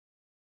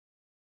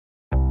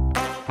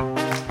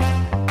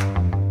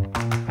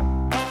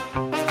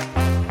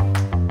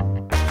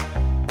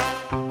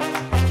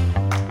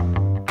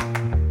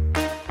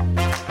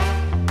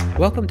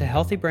Welcome to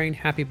Healthy Brain,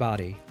 Happy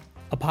Body,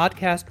 a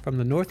podcast from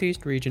the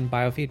Northeast Region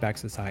Biofeedback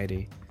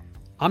Society.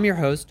 I'm your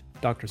host,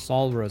 Dr.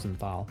 Saul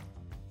Rosenthal.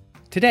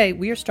 Today,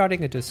 we are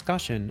starting a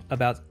discussion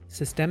about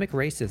systemic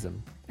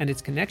racism and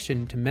its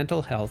connection to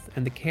mental health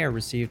and the care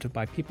received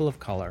by people of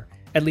color,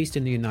 at least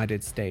in the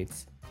United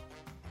States.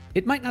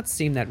 It might not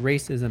seem that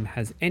racism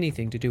has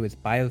anything to do with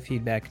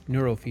biofeedback,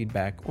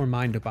 neurofeedback, or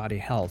mind-to-body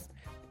health,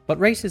 but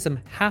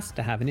racism has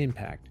to have an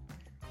impact.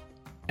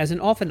 As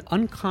an often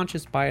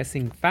unconscious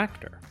biasing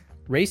factor,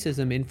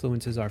 racism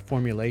influences our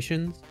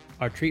formulations,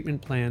 our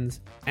treatment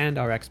plans, and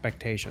our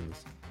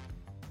expectations.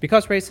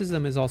 Because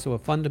racism is also a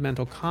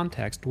fundamental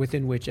context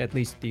within which at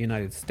least the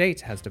United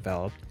States has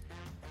developed,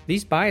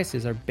 these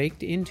biases are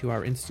baked into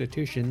our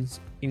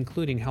institutions,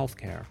 including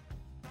healthcare.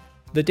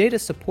 The data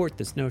support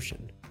this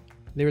notion.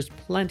 There is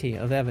plenty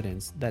of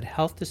evidence that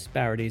health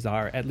disparities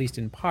are, at least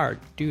in part,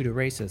 due to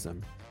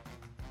racism.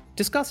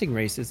 Discussing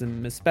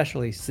racism,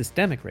 especially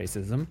systemic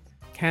racism,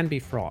 can be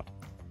fraught.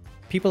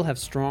 People have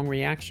strong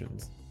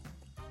reactions.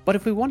 But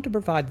if we want to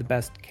provide the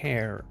best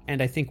care,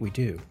 and I think we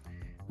do,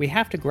 we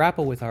have to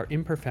grapple with our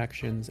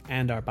imperfections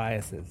and our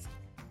biases.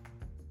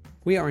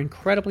 We are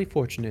incredibly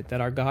fortunate that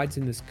our guides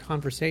in this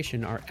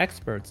conversation are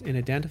experts in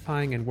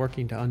identifying and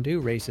working to undo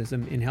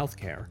racism in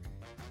healthcare.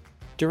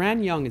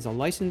 Deran Young is a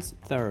licensed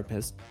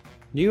therapist,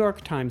 New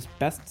York Times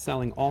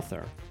best-selling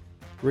author,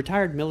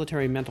 retired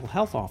military mental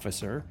health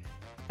officer,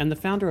 and the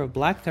founder of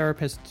Black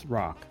Therapists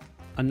Rock,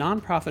 a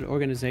nonprofit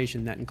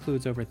organization that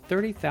includes over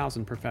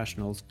 30,000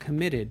 professionals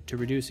committed to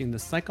reducing the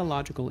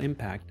psychological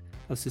impact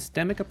of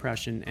systemic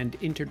oppression and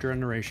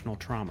intergenerational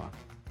trauma.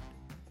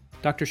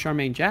 Dr.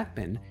 Charmain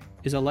Jackman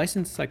is a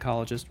licensed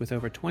psychologist with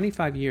over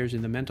 25 years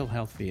in the mental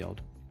health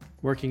field,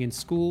 working in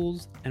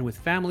schools and with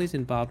families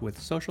involved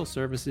with social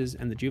services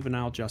and the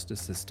juvenile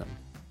justice system.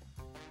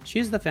 She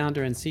is the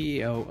founder and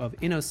CEO of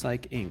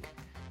InnoPsych, Inc.,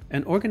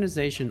 an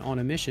organization on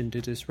a mission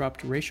to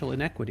disrupt racial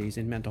inequities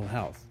in mental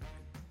health.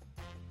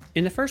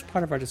 In the first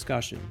part of our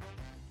discussion,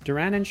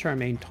 Deran and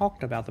Charmain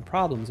talked about the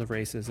problems of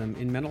racism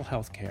in mental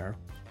health care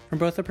from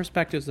both the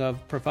perspectives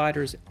of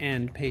providers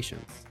and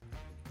patients.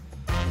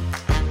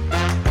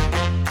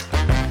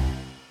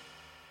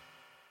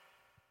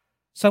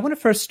 So I want to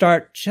first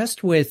start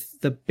just with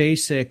the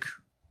basic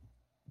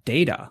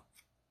data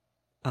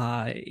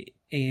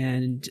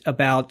and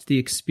about the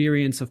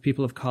experience of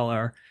people of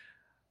color,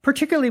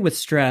 particularly with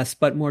stress,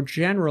 but more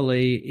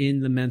generally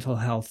in the mental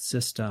health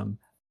system.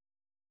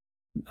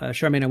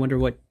 Charmain, I wonder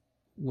what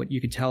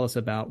you could tell us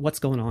about what's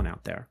going on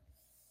out there.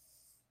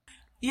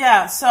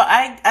 Yeah, so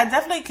I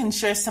definitely can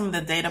share some of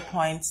the data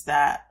points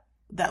that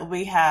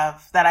we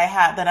have, that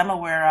I'm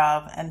aware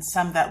of, and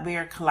some that we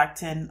are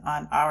collecting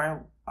on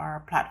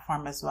our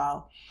platform as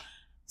well.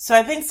 So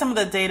I think some of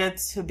the data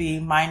to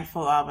be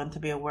mindful of and to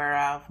be aware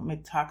of when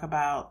we talk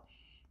about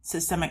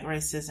systemic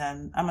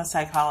racism. I'm a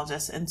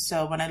psychologist, and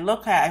so when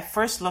I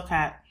first look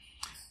at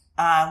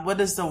what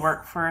does the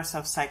workforce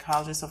of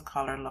psychologists of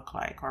color look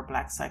like, or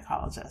Black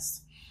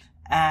psychologists?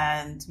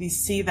 And we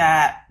see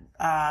that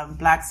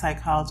Black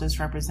psychologists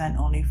represent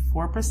only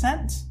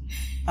 4%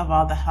 of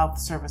all the health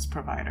service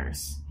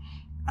providers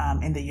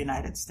in the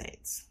United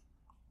States,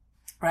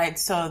 right?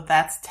 So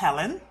that's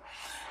telling.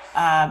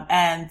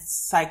 And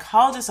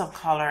psychologists of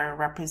color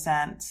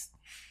represent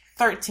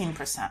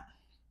 13%.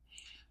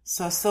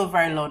 So still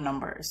very low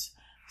numbers.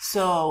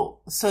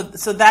 So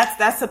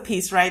that's a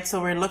piece, right?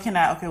 So we're looking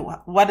at, okay,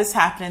 what is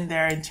happening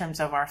there in terms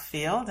of our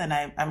field? And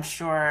I'm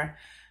sure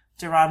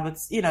Deran would,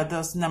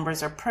 those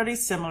numbers are pretty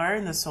similar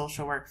in the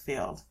social work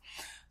field.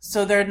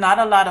 So there are not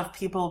a lot of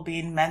people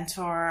being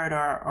mentored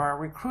or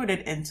recruited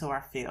into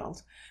our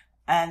field.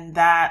 And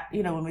that,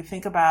 when we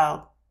think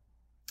about,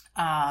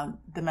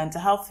 the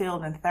mental health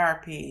field and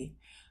therapy,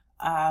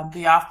 I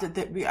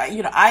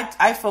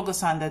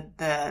focus on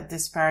the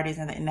disparities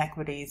and the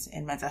inequities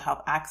in mental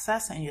health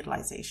access and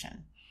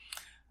utilization.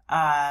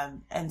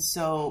 And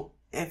so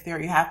if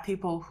you have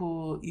people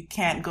who you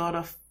can't go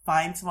to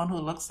find someone who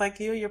looks like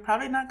you're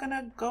probably not going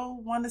to go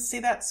want to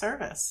see that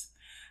service.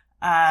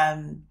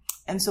 And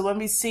so when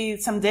we see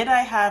some data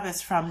I have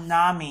is from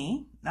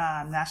NAMI,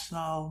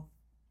 National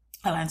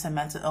Alliance on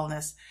Mental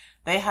Illness.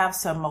 They have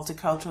some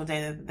multicultural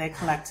data that they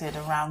collected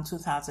around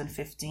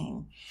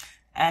 2015.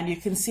 And you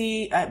can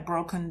see it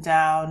broken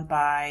down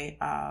by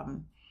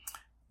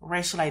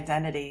racial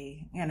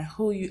identity and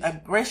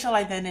racial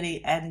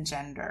identity and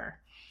gender,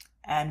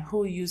 and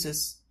who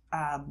uses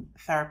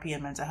therapy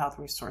and mental health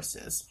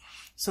resources.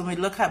 So when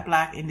we look at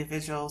Black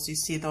individuals, you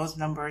see those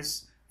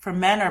numbers for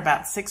men are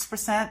about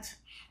 6%,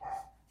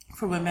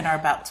 for women are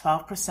about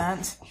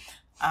 12%.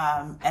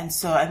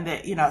 So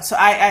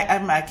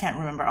I can't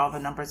remember all the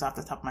numbers off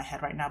the top of my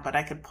head right now, but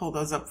I could pull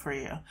those up for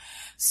you.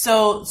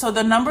 So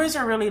the numbers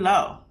are really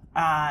low.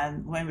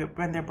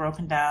 When they're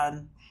broken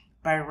down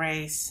by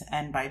race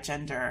and by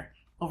gender.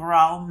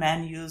 Overall,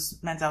 men use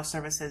mental health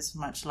services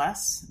much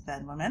less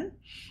than women.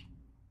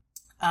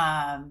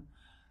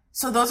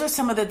 So those are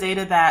some of the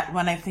data that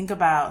when I think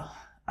about,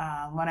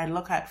 when I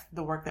look at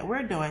the work that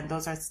we're doing,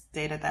 those are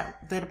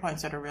data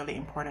points that are really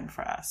important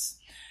for us.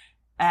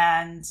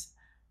 And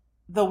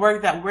the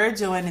work that we're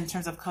doing in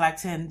terms of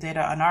collecting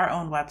data on our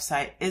own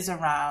website is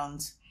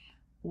around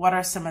what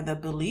are some of the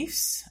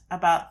beliefs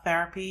about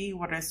therapy?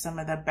 What are some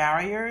of the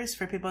barriers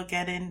for people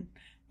getting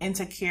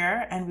into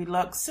care? And we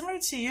look, similar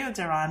to you,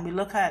 Deran, we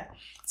look at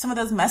some of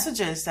those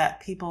messages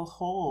that people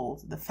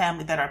hold, the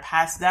family that are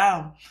passed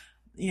down,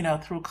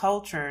 through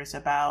cultures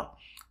about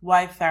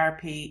why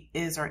therapy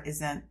is or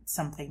isn't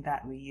something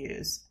that we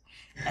use.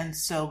 And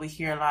so we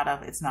hear a lot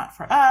of, it's not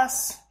for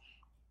us.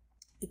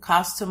 It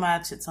costs too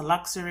much. It's a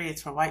luxury.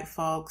 It's for white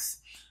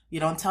folks. You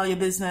don't tell your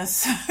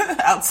business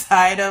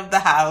outside of the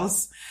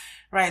house.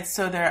 Right.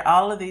 So there are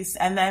all of these.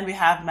 And then we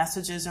have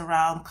messages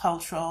around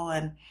cultural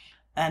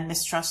and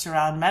mistrust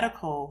around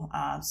medical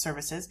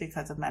services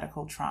because of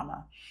medical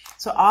trauma.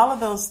 So all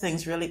of those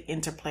things really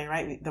interplay,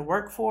 right? The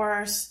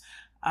workforce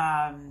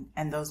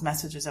and those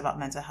messages about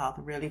mental health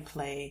really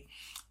play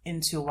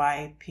into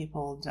why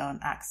people don't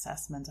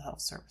access mental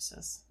health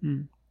services.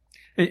 Mm.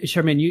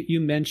 Charmain,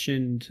 you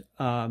mentioned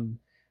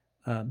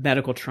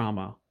medical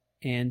trauma,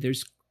 and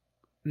there's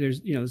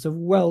a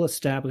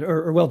well-established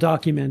or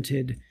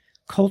well-documented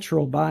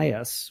cultural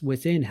bias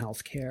within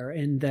healthcare,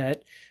 and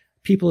that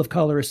people of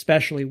color,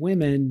 especially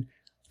women,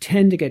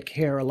 tend to get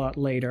care a lot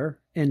later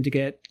and to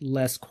get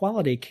less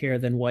quality care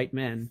than white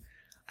men.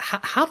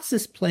 How's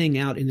this playing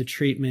out in the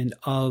treatment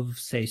of,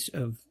 say,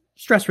 of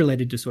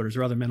stress-related disorders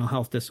or other mental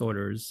health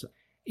disorders?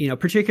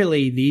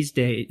 Particularly these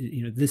days,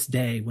 this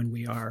day when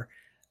we are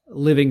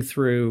living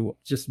through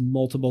just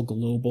multiple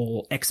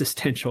global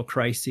existential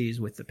crises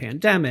with the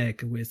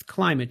pandemic, with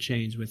climate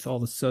change, with all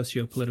the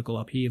socio-political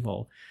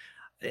upheaval.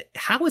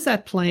 How is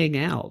that playing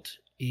out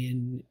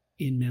in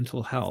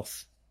mental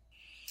health?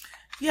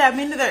 Yeah, I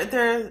mean,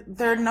 there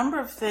are a number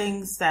of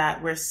things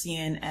that we're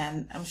seeing,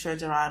 and I'm sure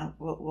Deran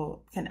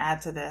can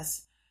add to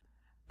this.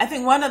 I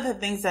think one of the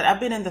things that I've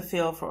been in the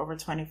field for over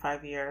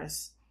 25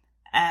 years,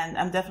 and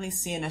I'm definitely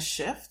seeing a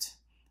shift.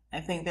 I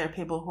think there are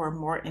people who are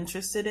more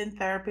interested in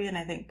therapy, and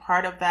I think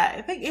part of that,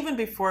 I think even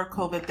before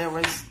COVID, there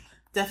was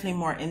definitely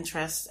more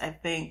interest. I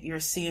think you're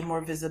seeing more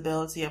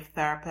visibility of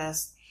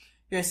therapists.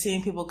 You're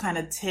seeing people kind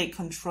of take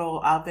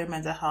control of their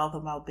mental health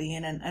and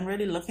well-being and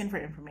really looking for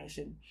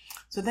information.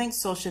 So I think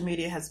social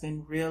media has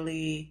been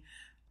really,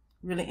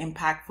 really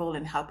impactful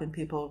in helping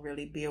people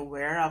really be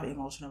aware of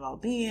emotional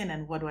well-being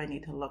and what do I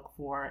need to look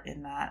for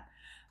in that.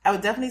 I would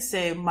definitely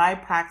say my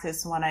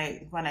practice when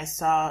I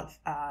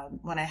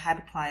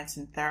had clients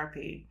in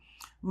therapy,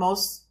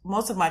 most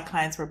of my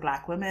clients were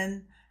Black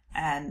women,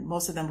 and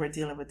most of them were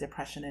dealing with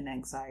depression and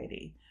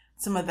anxiety.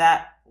 Some of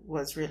that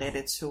was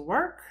related to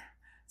work.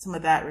 Some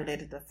of that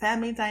related to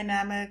family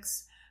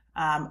dynamics.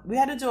 We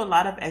had to do a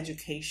lot of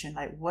education,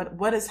 like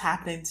what is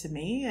happening to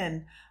me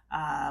and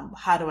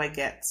how do I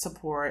get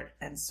support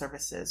and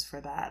services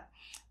for that.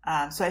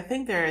 So I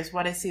think there's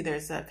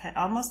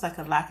almost like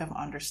a lack of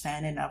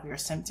understanding of your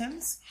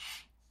symptoms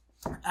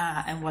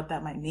and what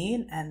that might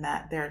mean, and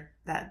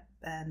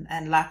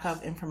and lack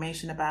of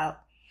information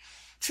about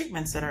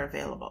treatments that are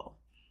available.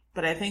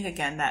 But I think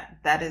again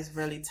that is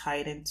really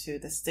tied into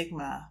the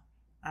stigma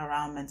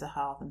around mental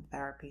health and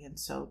therapy. And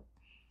so,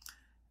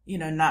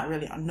 not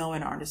really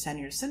knowing or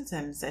understanding your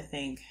symptoms, I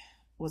think,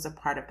 was a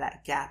part of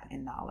that gap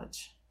in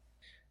knowledge.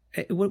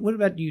 What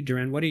about you,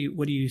 Deran? What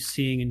are you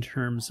seeing in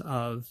terms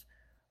of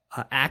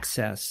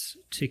access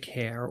to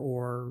care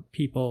or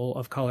people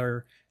of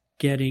color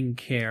getting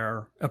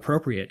care,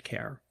 appropriate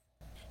care?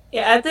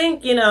 Yeah, I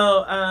think,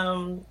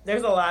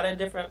 there's a lot of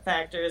different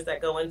factors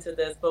that go into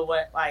this, but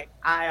what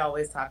I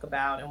always talk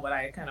about and what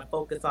I kind of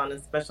focus on and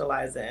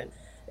specialize in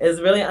is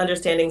really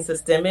understanding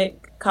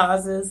systemic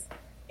causes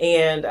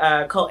and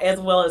as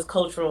well as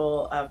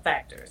cultural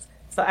factors.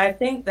 So I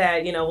think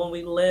that, when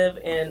we live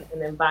in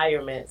an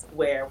environment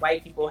where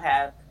white people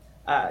have,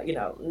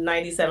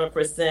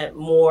 97%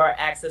 more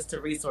access to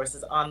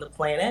resources on the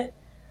planet,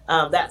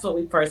 that's what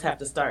we first have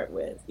to start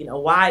with.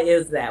 Why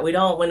is that?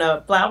 When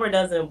a flower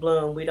doesn't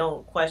bloom, we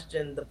don't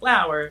question the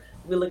flower,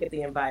 we look at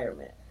the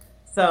environment.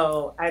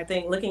 So I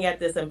think looking at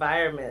this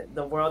environment,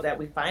 the world that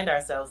we find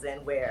ourselves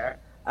in, where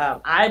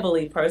I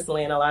believe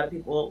personally, and a lot of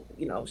people,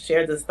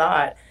 share this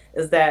thought,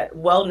 is that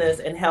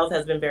wellness and health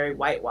has been very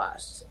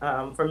whitewashed.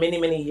 For many,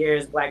 many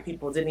years, Black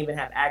people didn't even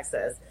have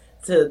access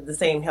to the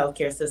same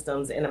healthcare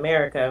systems in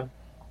America.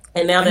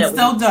 And now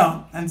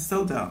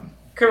still don't.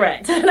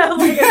 Correct. And I was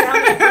like, now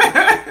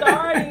we're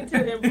starting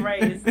to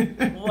embrace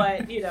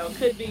what,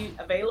 could be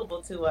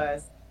available to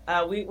us.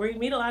 We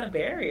meet a lot of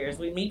barriers.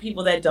 We meet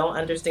people that don't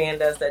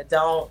understand us, that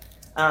don't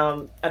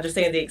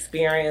understand the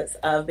experience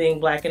of being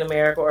Black in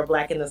America or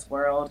Black in this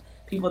world.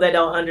 People that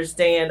don't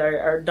understand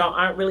or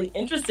aren't really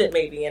interested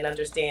maybe in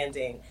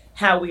understanding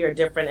how we are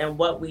different and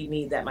what we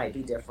need that might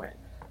be different.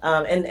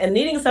 And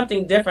needing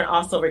something different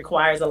also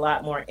requires a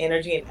lot more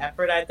energy and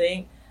effort, I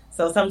think.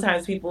 So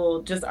sometimes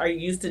people just are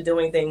used to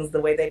doing things the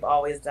way they've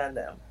always done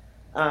them.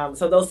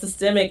 So those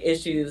systemic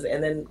issues,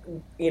 and then,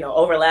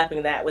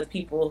 overlapping that with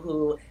people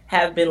who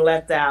have been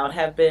left out,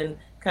 have been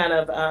kind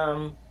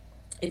of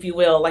if you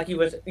will, like you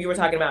were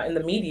talking about in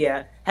the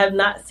media, have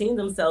not seen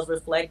themselves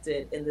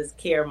reflected in this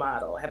care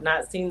model, have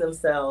not seen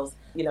themselves,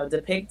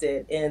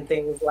 depicted in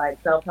things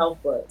like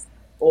self-help books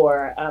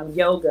or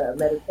yoga,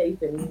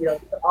 meditation. These are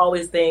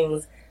always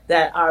things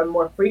that are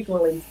more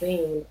frequently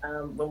seen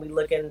when we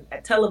look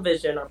at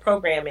television or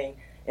programming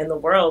in the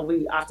world.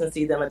 We often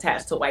see them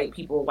attached to white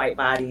people, white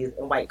bodies,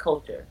 and white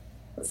culture.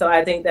 So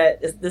I think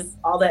that this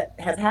all that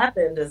has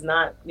happened is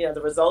not,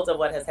 the result of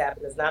what has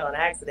happened is not on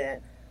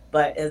accident,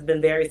 but has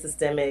been very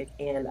systemic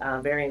and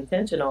very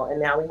intentional.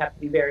 And now we have to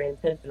be very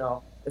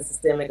intentional and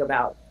systemic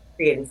about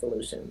creating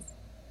solutions.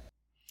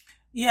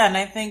 Yeah, and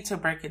I think to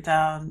break it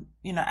down,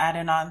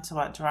 adding on to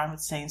what Deran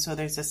was saying, so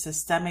there's the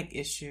systemic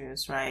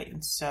issues, right?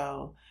 And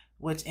so,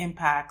 which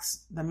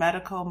impacts the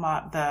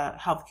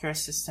healthcare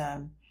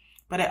system,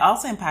 but it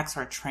also impacts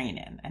our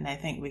training. And I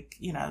think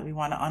we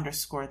want to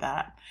underscore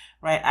that,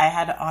 right? I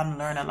had to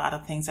unlearn a lot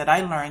of things that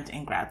I learned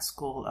in grad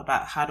school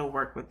about how to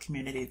work with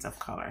communities of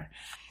color.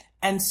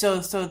 And so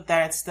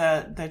that's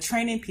the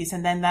training piece.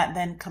 And then that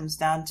then comes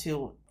down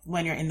to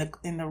when you're in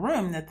the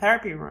room, the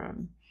therapy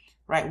room,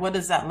 right? What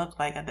does that look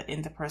like at the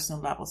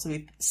interpersonal level? So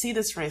we see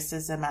this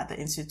racism at the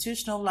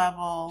institutional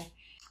level,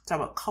 talk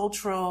about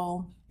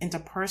cultural,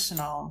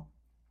 interpersonal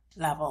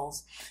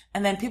levels.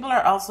 And then people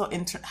are also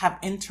have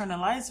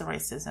internalized the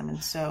racism.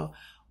 And so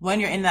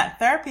when you're in that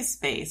therapy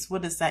space,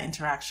 what does that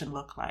interaction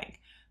look like?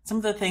 Some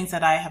of the things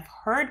that I have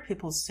heard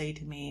people say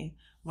to me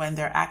when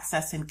they're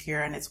accessing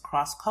care and it's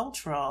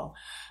cross-cultural,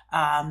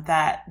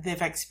 that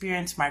they've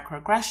experienced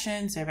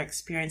microaggressions, they've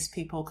experienced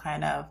people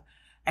kind of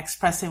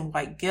expressing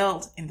white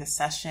guilt in the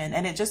session,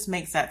 and it just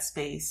makes that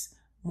space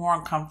more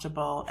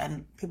uncomfortable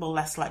and people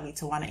less likely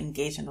to want to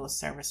engage in those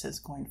services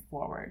going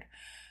forward.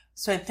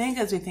 So I think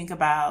as we think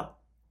about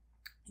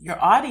your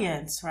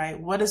audience, right,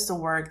 what is the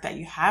work that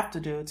you have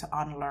to do to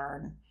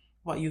unlearn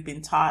what you've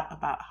been taught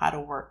about how to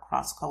work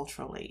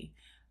cross-culturally?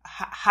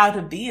 How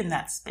to be in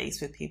that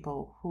space with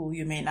people who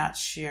you may not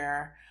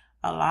share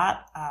a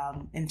lot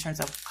in terms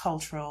of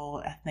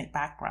cultural, ethnic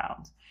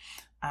background.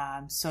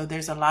 So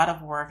there's a lot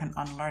of work and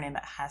unlearning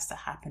that has to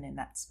happen in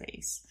that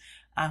space.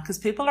 Because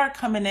people are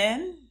coming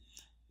in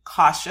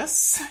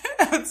cautious,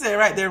 I would say,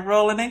 right? They're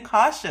rolling in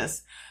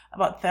cautious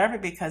about therapy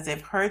because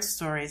they've heard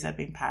stories that have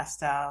been passed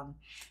down.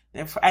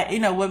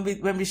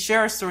 When we share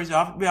our stories, we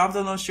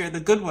often don't share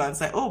the good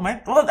ones. Like,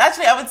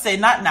 actually, I would say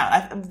not now.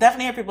 I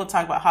definitely hear people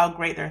talk about how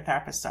great their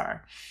therapists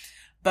are,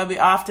 but we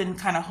often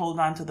kind of hold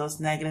on to those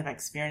negative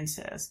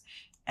experiences.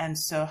 And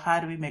so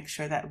how do we make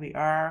sure that we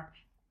are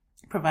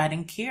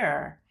providing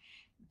care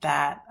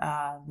that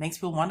makes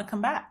people want to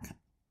come back?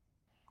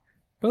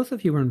 Both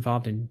of you were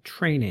involved in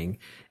training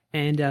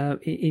and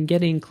in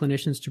getting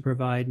clinicians to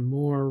provide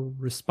more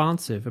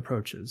responsive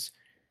approaches.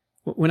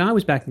 When I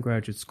was back in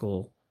graduate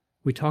school,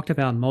 we talked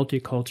about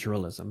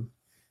multiculturalism.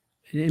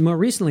 And more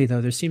recently,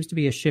 though, there seems to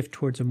be a shift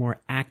towards a more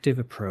active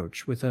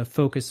approach with a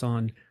focus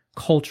on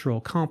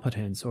cultural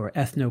competence or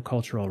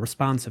ethnocultural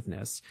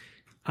responsiveness.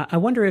 I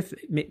wonder if,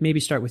 maybe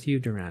start with you,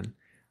 Deran.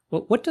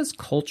 What does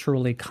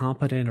culturally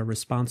competent or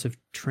responsive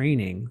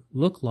training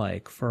look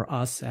like for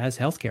us as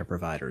healthcare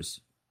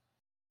providers?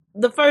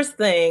 The first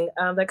thing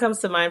that comes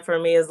to mind for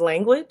me is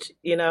language.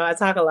 I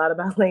talk a lot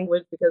about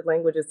language because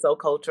language is so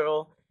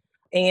cultural.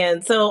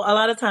 And so a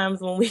lot of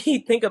times when we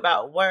think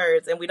about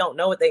words and we don't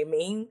know what they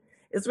mean,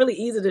 it's really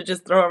easy to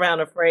just throw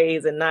around a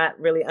phrase and not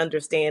really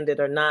understand it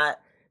or not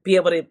be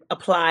able to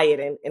apply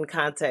it in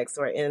context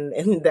or in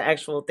the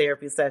actual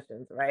therapy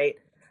sessions, right?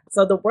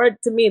 So the word,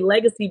 to me,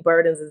 legacy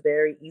burdens is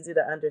very easy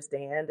to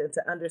understand, and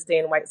to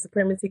understand white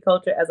supremacy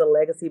culture as a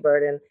legacy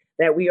burden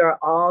that we are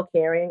all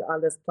carrying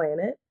on this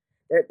planet,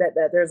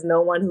 that there's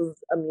no one who's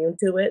immune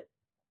to it,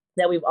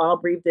 that we've all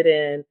breathed it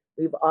in.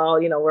 We've all,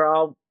 we're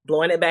all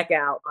blowing it back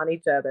out on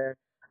each other.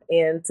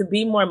 And to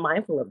be more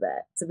mindful of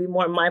that, to be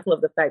more mindful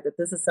of the fact that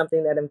this is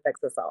something that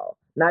infects us all,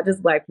 not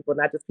just Black people,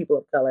 not just people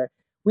of color.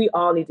 We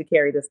all need to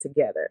carry this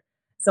together.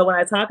 So when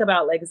I talk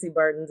about legacy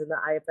burdens in the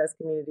IFS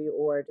community,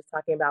 or just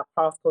talking about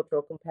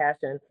cross-cultural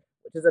compassion,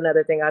 which is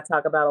another thing I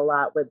talk about a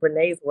lot with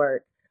Brené's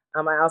work.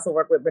 I also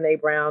work with Brené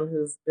Brown,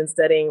 who's been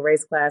studying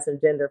race, class, and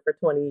gender for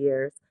 20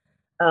 years.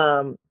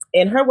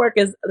 And her work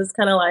is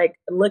kind of like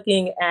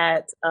looking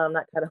at,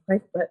 not kind of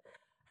like, but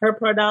her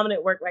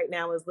predominant work right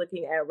now is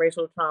looking at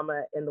racial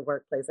trauma in the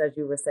workplace, as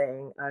you were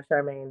saying,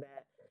 Charmain,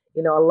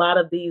 that, a lot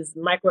of these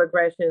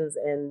microaggressions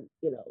and,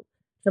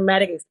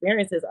 traumatic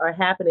experiences are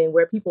happening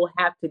where people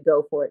have to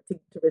go for it to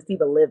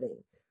receive a living,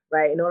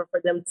 right? In order for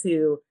them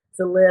to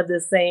live the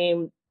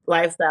same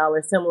lifestyle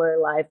or similar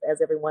life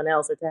as everyone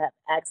else, or to have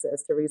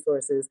access to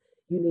resources,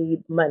 you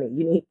need money,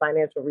 you need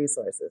financial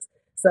resources.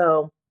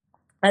 So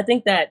I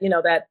think that,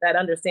 that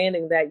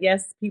understanding that,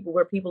 yes,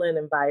 we're people in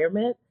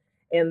environment,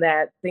 and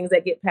that things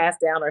that get passed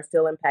down are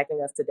still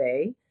impacting us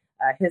today.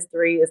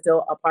 History is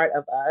still a part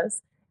of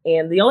us.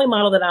 And the only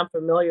model that I'm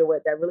familiar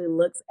with that really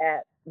looks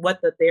at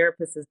what the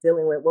therapist is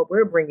dealing with, what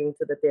we're bringing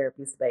to the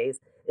therapy space,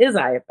 is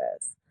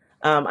IFS.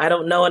 I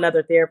don't know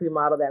another therapy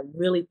model that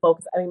really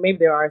focuses. Maybe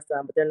there are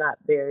some, but they're not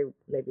very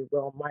maybe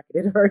well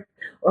marketed or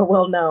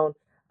well known.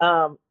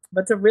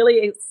 but to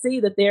really see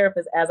the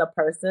therapist as a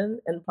person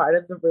and part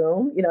of the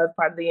room, as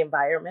part of the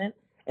environment,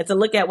 and to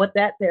look at what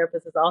that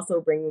therapist is also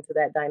bringing to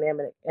that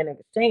dynamic and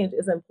exchange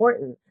is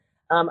important.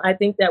 I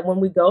think that when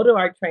we go to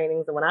our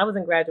trainings, and when I was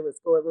in graduate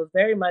school, it was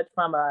very much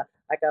from a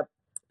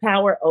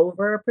power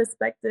over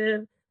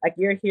perspective. Like,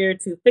 you're here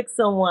to fix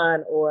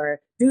someone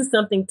or do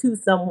something to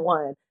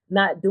someone,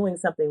 not doing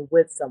something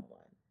with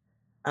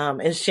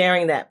someone, and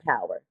sharing that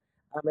power,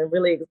 and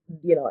really,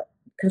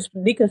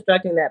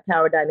 deconstructing that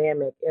power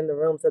dynamic in the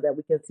room so that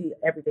we can see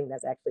everything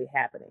that's actually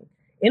happening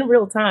in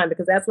real time,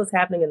 because that's what's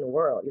happening in the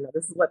world.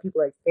 This is what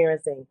people are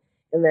experiencing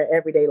in their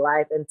everyday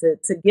life, and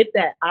to get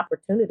that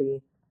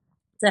opportunity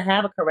to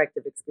have a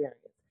corrective experience.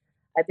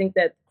 I think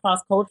that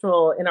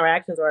cross-cultural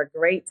interactions are a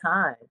great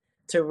time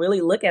to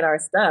really look at our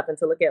stuff and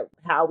to look at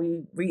how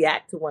we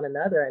react to one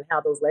another and how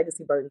those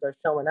legacy burdens are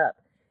showing up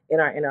in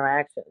our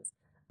interactions.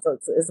 So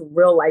it's a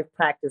real life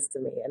practice to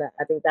me. And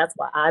I think that's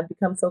why I've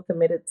become so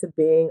committed to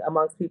being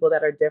amongst people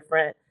that are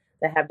different,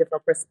 that have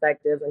different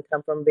perspectives and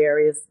come from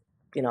various,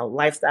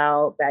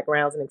 lifestyle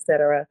backgrounds and et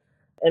cetera,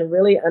 and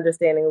really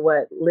understanding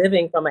what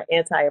living from an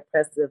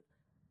anti-oppressive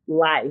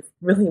life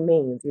really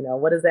means.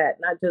 What is that?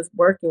 Not just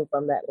working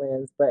from that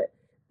lens, but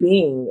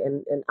being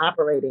and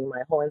operating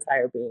my whole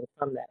entire being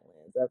from that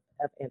lens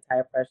of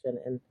anti-oppression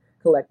and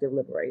collective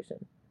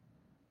liberation.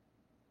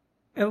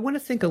 I want to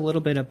think a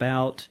little bit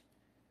about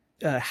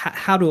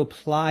how to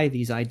apply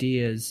these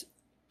ideas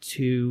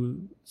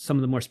to some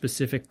of the more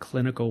specific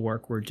clinical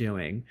work we're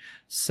doing.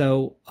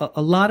 So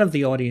a lot of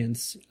the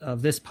audience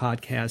of this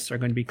podcast are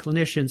going to be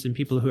clinicians and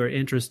people who are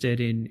interested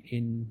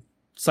in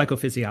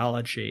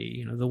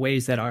psychophysiology, the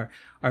ways that our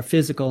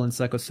physical and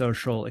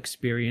psychosocial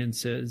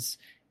experiences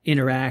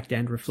interact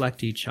and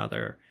reflect each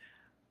other.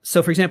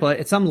 So, for example,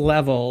 at some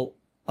level,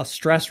 a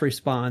stress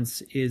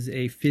response is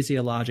a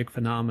physiologic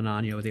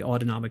phenomenon. The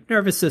autonomic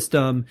nervous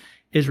system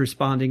is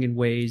responding in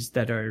ways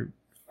that are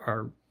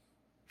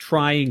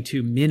trying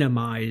to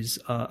minimize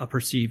a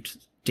perceived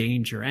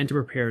danger and to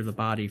prepare the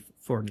body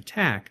for an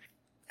attack.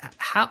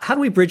 How do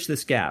we bridge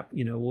this gap?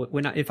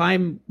 If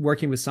I'm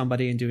working with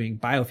somebody and doing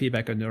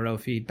biofeedback or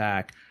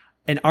neurofeedback,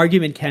 an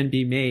argument can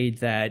be made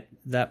that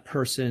that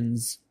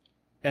person's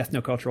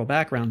ethnocultural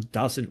background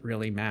doesn't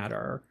really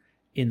matter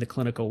in the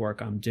clinical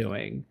work I'm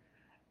doing.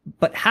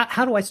 But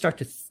how do I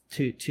start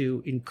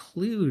to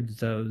include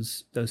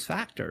those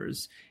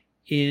factors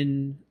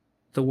in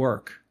the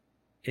work,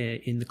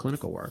 in the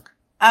clinical work?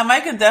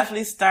 I can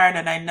definitely start,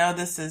 and I know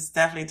this is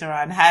definitely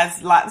Deran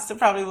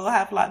will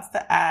have lots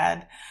to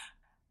add.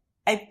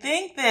 I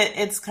think that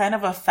it's kind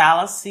of a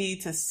fallacy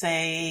to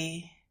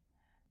say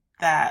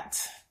that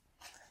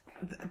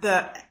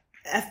the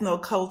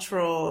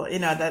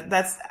ethnocultural,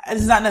 that's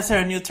it's not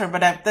necessarily a new term, but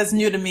that's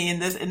new to me in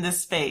this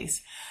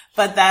space.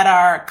 But that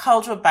our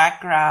cultural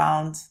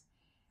background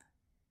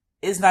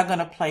is not going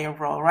to play a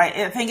role, right?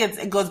 I think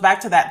it goes back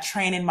to that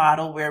training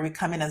model where we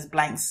come in as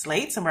blank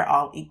slates and we're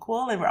all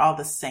equal and we're all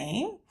the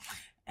same.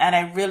 And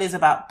it really is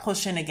about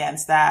pushing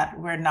against that.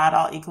 We're not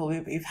all equal.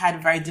 We've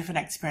had very different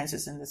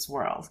experiences in this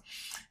world.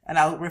 And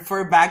I'll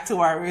refer back to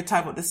we were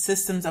talking about the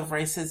systems of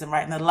racism,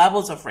 right? And the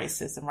levels of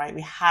racism, right?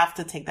 We have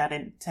to take that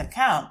into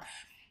account,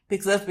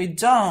 because if we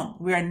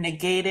don't, we are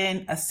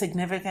negating a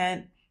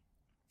significant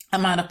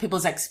amount of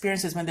people's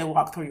experiences when they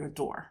walk through your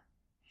door.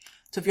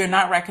 So if you're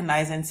not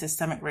recognizing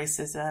systemic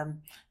racism,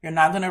 you're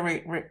not going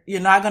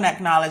to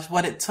acknowledge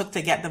what it took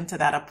to get them to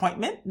that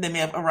appointment. They may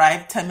have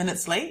arrived 10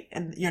 minutes late,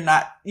 and you're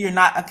not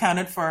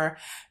accounted for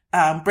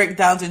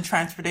breakdowns in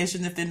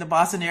transportation if they're in the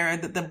Boston area,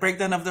 the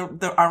breakdown of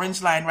the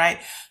Orange Line, right?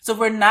 So if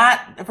we're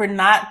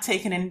not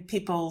taking in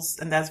people's,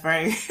 and that's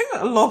very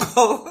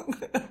local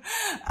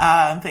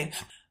thing.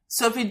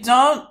 So if we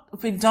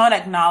don't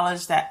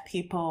acknowledge that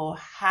people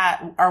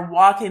are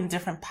walking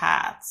different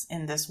paths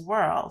in this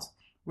world,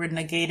 we're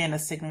negating a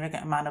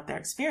significant amount of their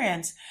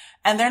experience,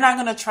 and they're not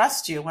going to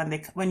trust you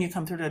when you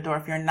come through the door.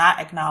 If you're not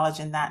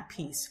acknowledging that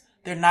piece,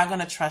 they're not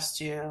going to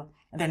trust you,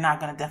 and they're not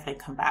going to definitely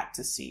come back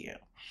to see you.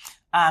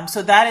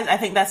 So I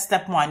think that's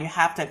step one. You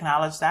have to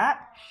acknowledge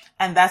that,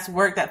 and that's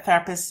work that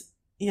therapists,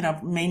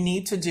 may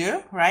need to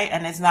do, right?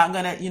 And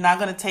you're not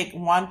going to take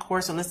one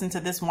course or listen to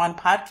this one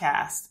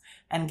podcast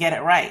and get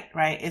it right?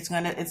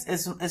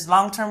 It's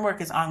long-term work,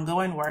 it's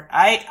ongoing work.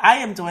 I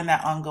am doing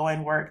that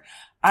ongoing work.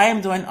 I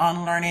am doing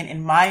unlearning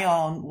in my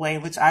own way,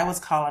 which I was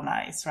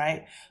colonized,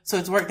 right? So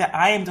it's work that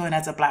I am doing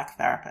as a Black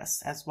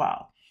therapist as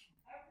well.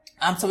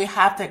 So we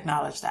have to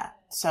acknowledge that.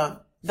 So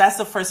that's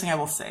the first thing I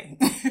will say.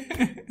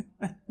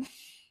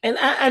 And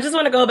I just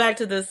want to go back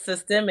to the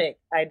systemic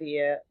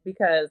idea,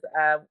 because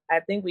I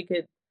think we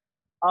could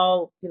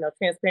all,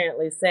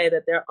 transparently say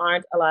that there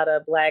aren't a lot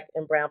of Black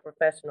and Brown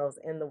professionals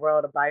in the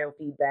world of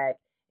biofeedback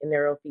and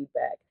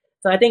neurofeedback.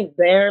 So I think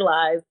there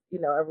lies,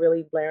 a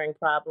really glaring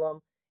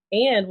problem.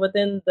 And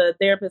within the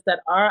therapists that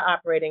are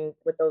operating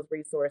with those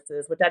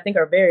resources, which I think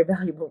are very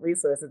valuable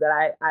resources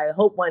that I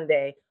hope one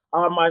day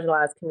all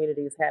marginalized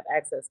communities have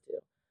access to.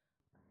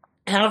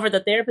 However,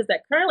 the therapists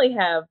that currently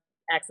have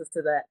access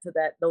to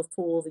those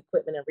tools,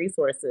 equipment, and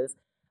resources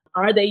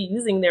Are they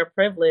using their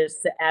privilege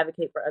to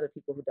advocate for other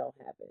people who don't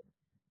have it?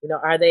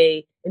 Are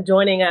they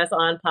joining us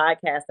on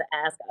podcasts to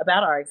ask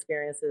about our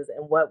experiences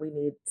and what we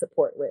need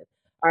support with?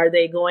 Are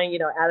they going,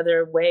 out of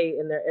their way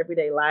in their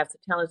everyday lives to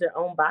challenge their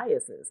own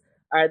biases?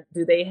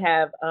 Do they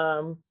have,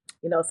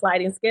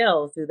 sliding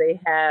scales? Do they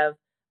have,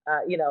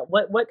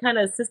 what kind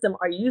of system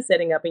are you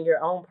setting up in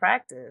your own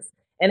practice?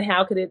 And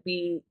how could it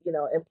be,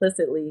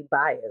 implicitly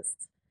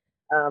biased?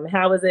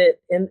 How is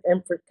it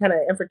kind of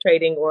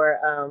infiltrating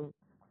or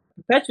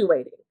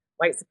perpetuating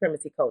white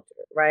supremacy culture,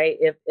 right?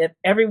 If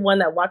everyone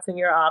that walks in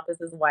your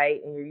office is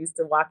white and you're used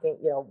to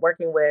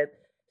working with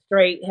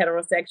straight,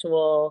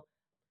 heterosexual,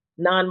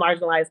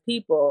 non-marginalized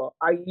people,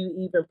 are you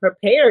even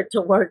prepared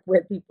to work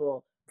with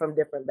people from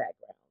different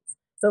backgrounds?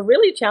 So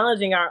really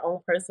challenging our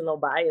own personal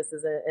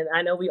biases. And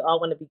I know we all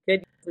want to be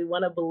good. We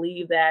want to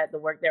believe that the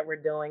work that we're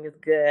doing is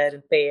good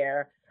and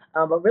fair,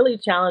 but really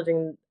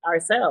challenging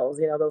ourselves,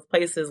 those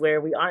places where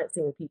we aren't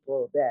seeing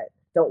people that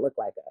don't look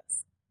like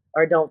us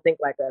or don't think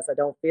like us or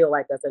don't feel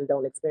like us and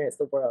don't experience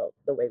the world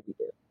the way we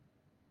do.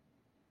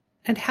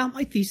 And how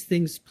might these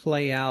things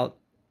play out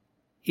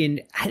in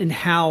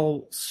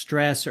how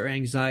stress or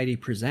anxiety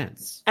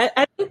presents?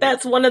 I think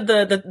that's one of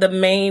the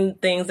main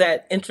things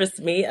that interests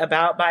me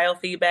about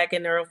biofeedback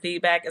and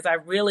neurofeedback is I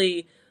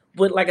really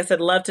would, like I said,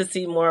 love to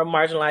see more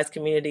marginalized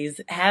communities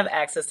have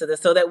access to this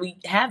so that we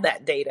have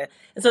that data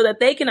and so that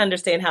they can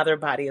understand how their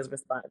body is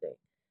responding.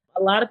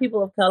 A lot of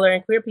people of color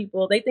and queer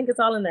people, they think it's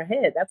all in their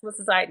head. That's what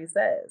society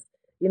says.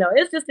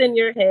 It's just in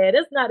your head.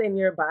 It's not in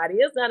your body.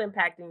 It's not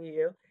impacting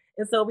you.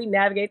 And so we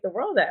navigate the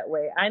world that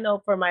way. I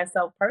know for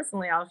myself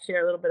personally, I'll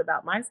share a little bit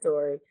about my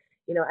story.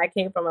 I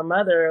came from a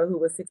mother who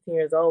was 16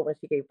 years old when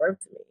she gave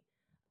birth to me,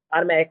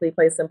 automatically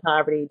placed in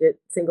poverty, did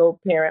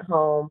single parent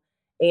home.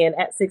 And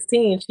at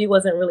 16, she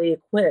wasn't really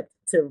equipped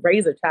to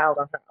raise a child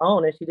on her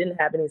own, and she didn't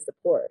have any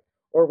support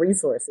or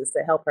resources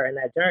to help her in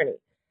that journey.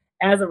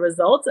 As a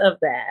result of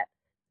that,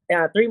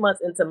 3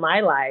 months into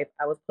my life,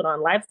 I was put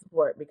on life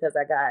support because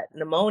I got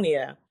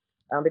pneumonia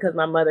because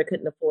my mother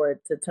couldn't afford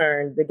to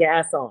turn the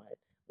gas on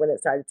when it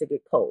started to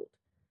get cold.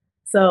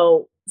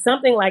 So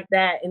something like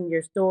that in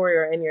your story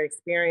or in your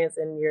experience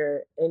in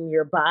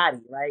your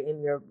body, right,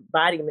 in your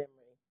body memory,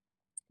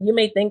 you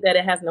may think that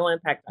it has no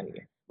impact on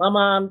you. My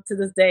mom, to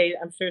this day,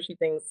 I'm sure she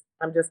thinks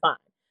I'm just fine.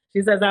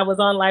 She says I was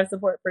on life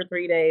support for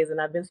 3 days and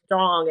I've been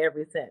strong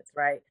ever since,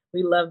 right?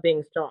 We love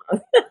being strong.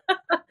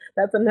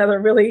 That's another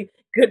really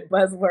good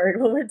buzzword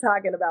when we're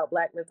talking about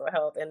Black mental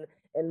health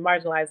and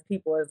marginalized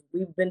people is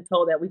we've been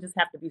told that we just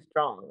have to be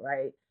strong,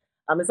 right?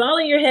 It's all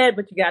in your head,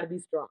 but you got to be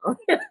strong,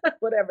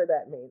 whatever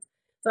that means.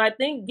 So I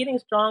think getting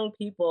strong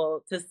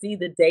people to see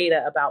the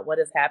data about what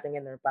is happening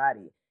in their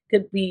body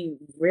could be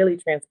really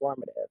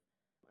transformative.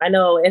 I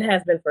know it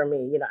has been for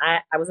me.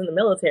 I was in the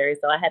military,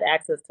 so I had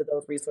access to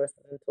those resources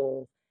and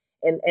tools.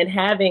 And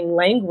having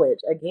language,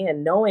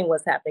 again, knowing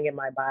what's happening in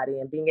my body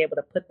and being able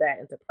to put that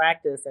into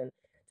practice and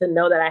to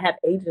know that I have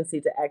agency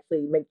to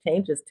actually make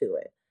changes to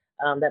it,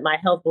 that my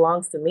health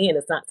belongs to me and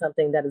it's not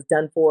something that is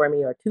done for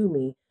me or to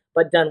me,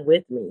 but done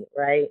with me,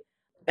 right?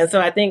 And so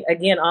I think,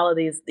 again, all of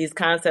these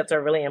concepts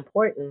are really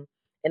important,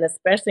 and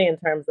especially in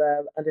terms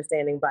of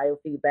understanding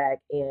biofeedback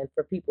and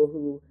for people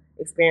who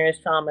experience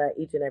trauma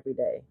each and every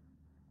day.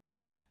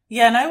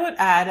 Yeah, and I would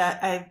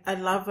add, I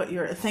love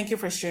thank you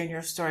for sharing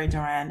your story,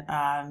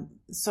 Deran.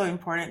 So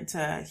important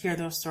to hear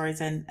those stories.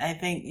 And I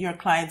think your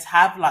clients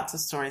have lots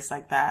of stories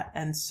like that.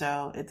 And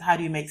so how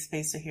do you make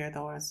space to hear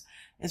those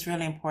is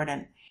really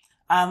important.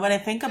 When I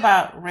think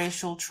about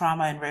racial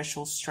trauma and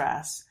racial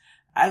stress,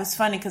 it was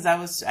funny because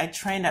I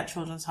trained at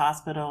Children's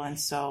Hospital. And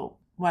so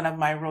one of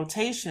my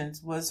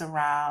rotations was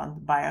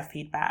around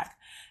biofeedback.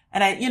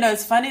 And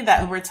it's funny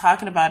that we're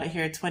talking about it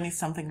here 20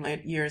 something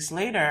years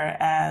later.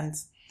 And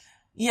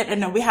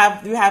yeah,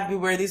 we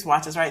wear these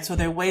watches, right? So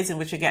there are ways in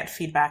which we get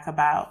feedback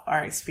about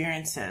our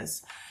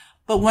experiences.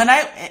 But when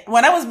I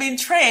was being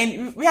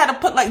trained, we had to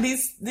put like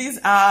these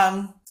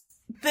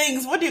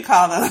things, what do you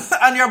call them,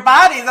 on your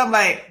bodies. I'm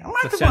like,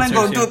 my people aren't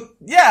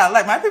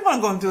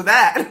going to do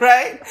that,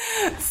 right?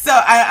 So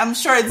I'm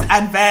sure it's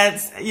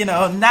advanced,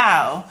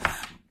 now.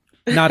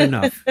 Not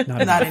enough.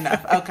 Not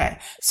enough. Okay.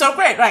 So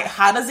great, right?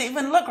 How does it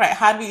even look, right?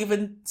 How do we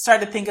even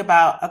start to think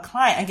about a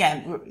client?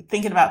 Again, we're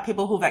thinking about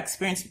people who've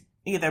experienced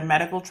either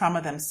medical trauma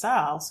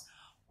themselves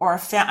or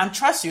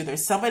trust you,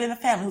 there's somebody in the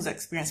family who's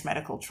experienced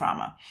medical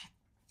trauma.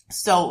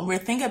 So we're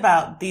thinking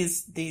about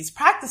these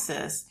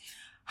practices.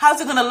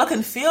 How's it going to look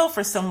and feel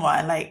for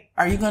someone? Like,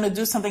 are you going to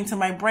do something to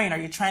my brain? Are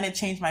you trying to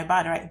change my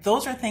body? Right?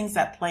 Those are things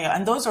that play out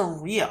and those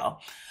are real.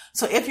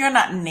 So if you're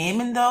not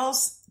naming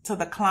those to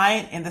the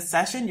client in the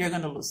session, you're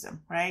going to lose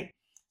them, right?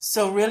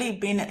 So really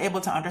being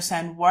able to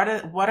understand what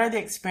are the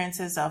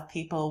experiences of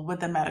people with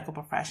the medical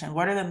profession?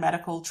 What are the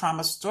medical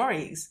trauma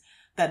stories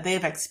that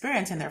they've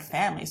experienced in their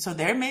family? So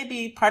there may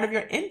be part of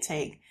your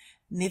intake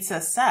needs to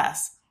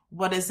assess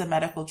what is the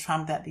medical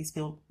trauma that these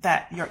people,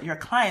 that your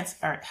clients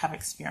have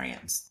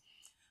experienced.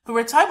 But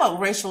we're talking about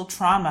racial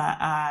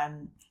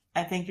trauma.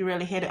 I think you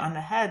really hit it on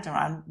the head,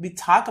 Deran. We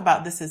talk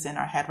about this is in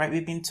our head, right?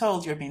 We've been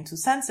told you're being too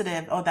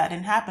sensitive. Oh, that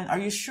didn't happen. Are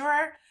you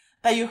sure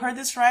that you heard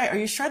this right? Are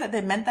you sure that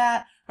they meant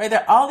that? Right?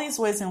 There are all these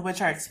ways in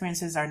which our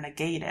experiences are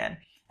negated.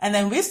 And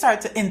then we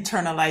start to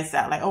internalize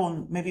that, like,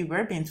 oh, maybe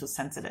we're being too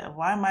sensitive.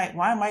 Why am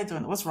I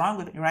doing it? What's wrong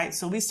with me? Right?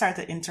 So we start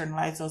to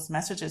internalize those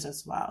messages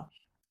as well.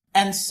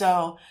 And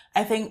so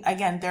I think,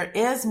 again, there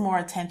is more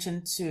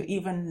attention to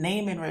even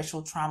naming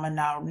racial trauma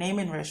now,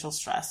 naming racial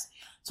stress.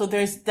 So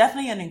there's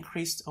definitely an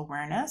increased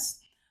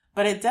awareness,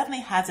 but it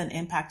definitely has an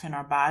impact on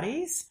our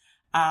bodies,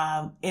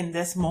 in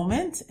this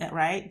moment,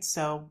 right?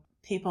 So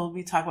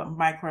we talk about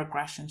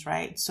microaggressions,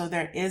 right? So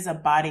there is a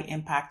body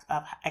impact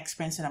of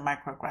experiencing a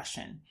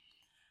microaggression,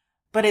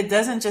 but it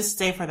doesn't just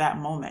stay for that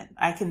moment.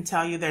 I can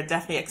tell you there are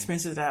definitely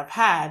experiences that I've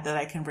had that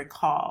I can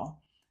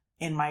recall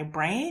in my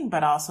brain,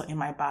 but also in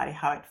my body,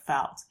 how it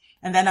felt.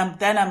 And then I'm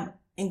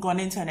going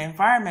into an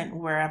environment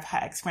where I've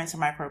experienced a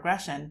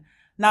microaggression.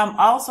 Now I'm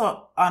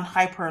also on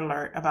hyper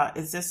alert about,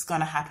 is this going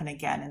to happen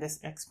again in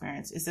this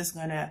experience? Is this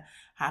going to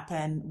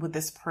happen with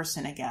this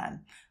person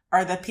again?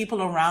 Are the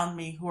people around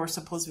me who are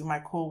supposed to be my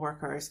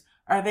coworkers,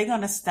 are they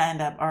going to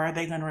stand up or are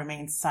they going to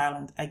remain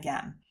silent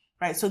again?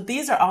 Right? So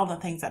these are all the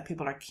things that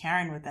people are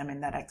carrying with them in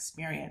that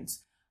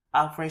experience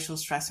of racial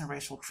stress and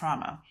racial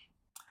trauma.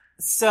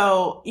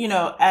 So,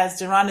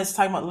 as Deran is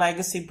talking about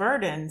legacy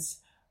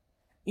burdens,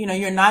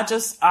 you're not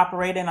just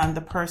operating on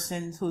the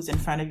person who's in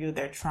front of you,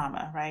 their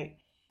trauma, right?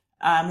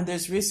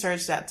 There's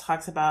research that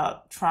talks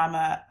about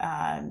trauma.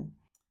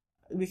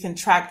 We can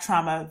track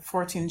trauma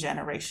 14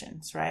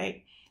 generations,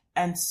 right?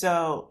 And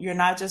so you're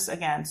not just,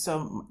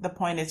 so the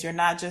point is you're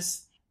not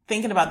just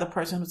thinking about the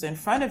person who's in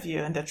front of you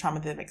and the trauma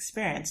they've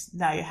experienced.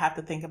 Now you have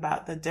to think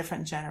about the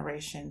different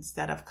generations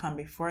that have come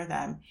before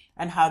them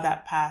and how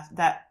that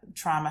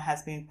trauma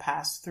has been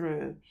passed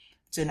through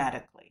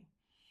genetically.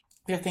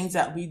 There are things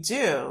that we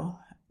do.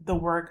 The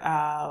work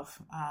of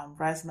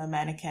Resmaa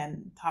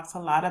Menakem talks a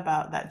lot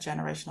about that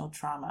generational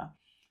trauma.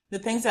 The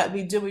things that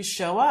we do, we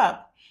show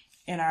up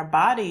in our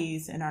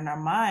bodies and in our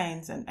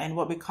minds, and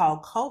what we call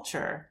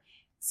culture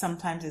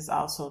sometimes is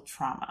also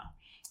trauma.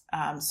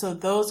 So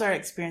those are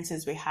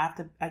experiences we have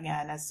to,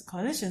 again, as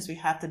clinicians, we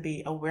have to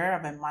be aware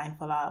of and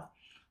mindful of.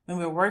 When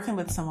we're working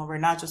with someone, we're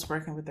not just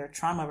working with their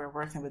trauma, we're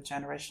working with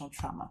generational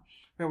trauma.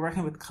 We're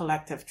working with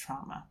collective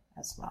trauma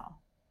as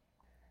well.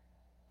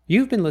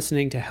 You've been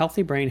listening to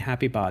Healthy Brain,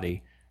 Happy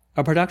Body,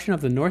 a production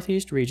of the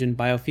Northeast Region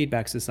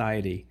Biofeedback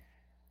Society.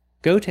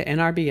 Go to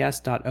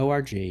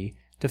nrbs.org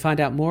to find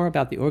out more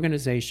about the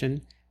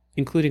organization,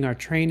 including our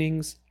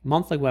trainings,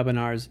 monthly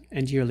webinars,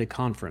 and yearly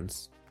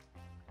conference.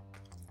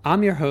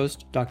 I'm your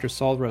host, Dr.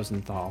 Saul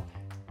Rosenthal,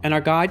 and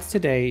our guides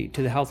today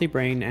to the Healthy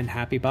Brain and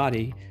Happy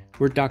Body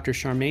were Dr.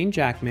 Charmain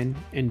Jackman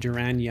and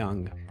Deran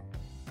Young.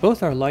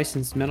 Both are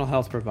licensed mental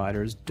health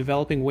providers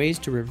developing ways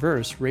to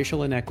reverse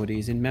racial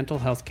inequities in mental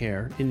health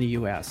care in the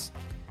U.S.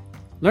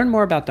 Learn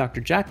more about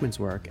Dr. Jackman's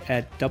work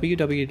at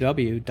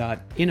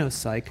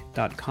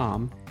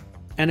www.innopsych.com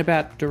and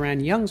about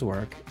Deran Young's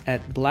work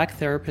at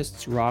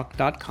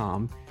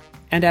blacktherapist'srock.com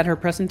and at her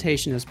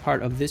presentation as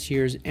part of this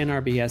year's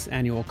NRBS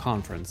annual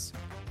conference.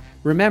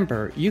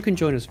 Remember, you can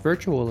join us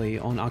virtually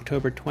on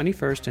October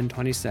 21st and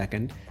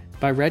 22nd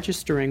by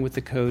registering with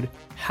the code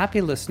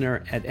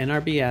HAPPYLISTENER at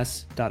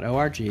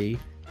nrbs.org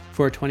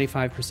for a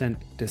 25%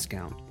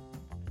 discount.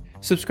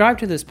 Subscribe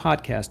to this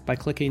podcast by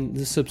clicking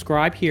the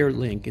Subscribe Here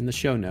link in the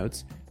show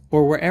notes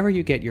or wherever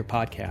you get your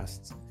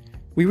podcasts.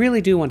 We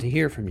really do want to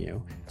hear from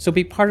you, so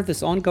be part of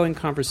this ongoing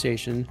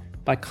conversation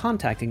by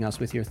contacting us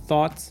with your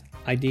thoughts,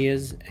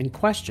 ideas, and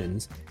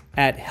questions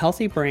at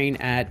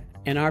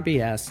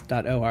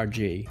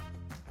healthybrain@nrbs.org.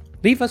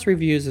 Leave us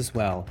reviews as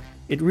well.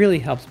 It really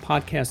helps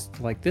podcasts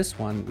like this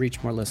one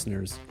reach more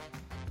listeners.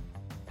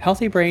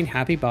 Healthy Brain,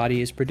 Happy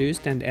Body is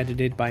produced and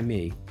edited by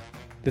me.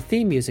 The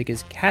theme music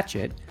is Catch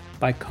It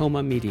by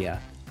Coma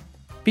Media.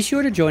 Be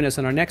sure to join us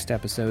on our next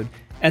episode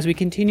as we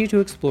continue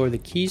to explore the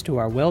keys to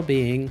our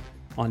well-being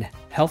on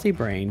Healthy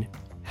Brain,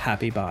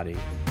 Happy Body.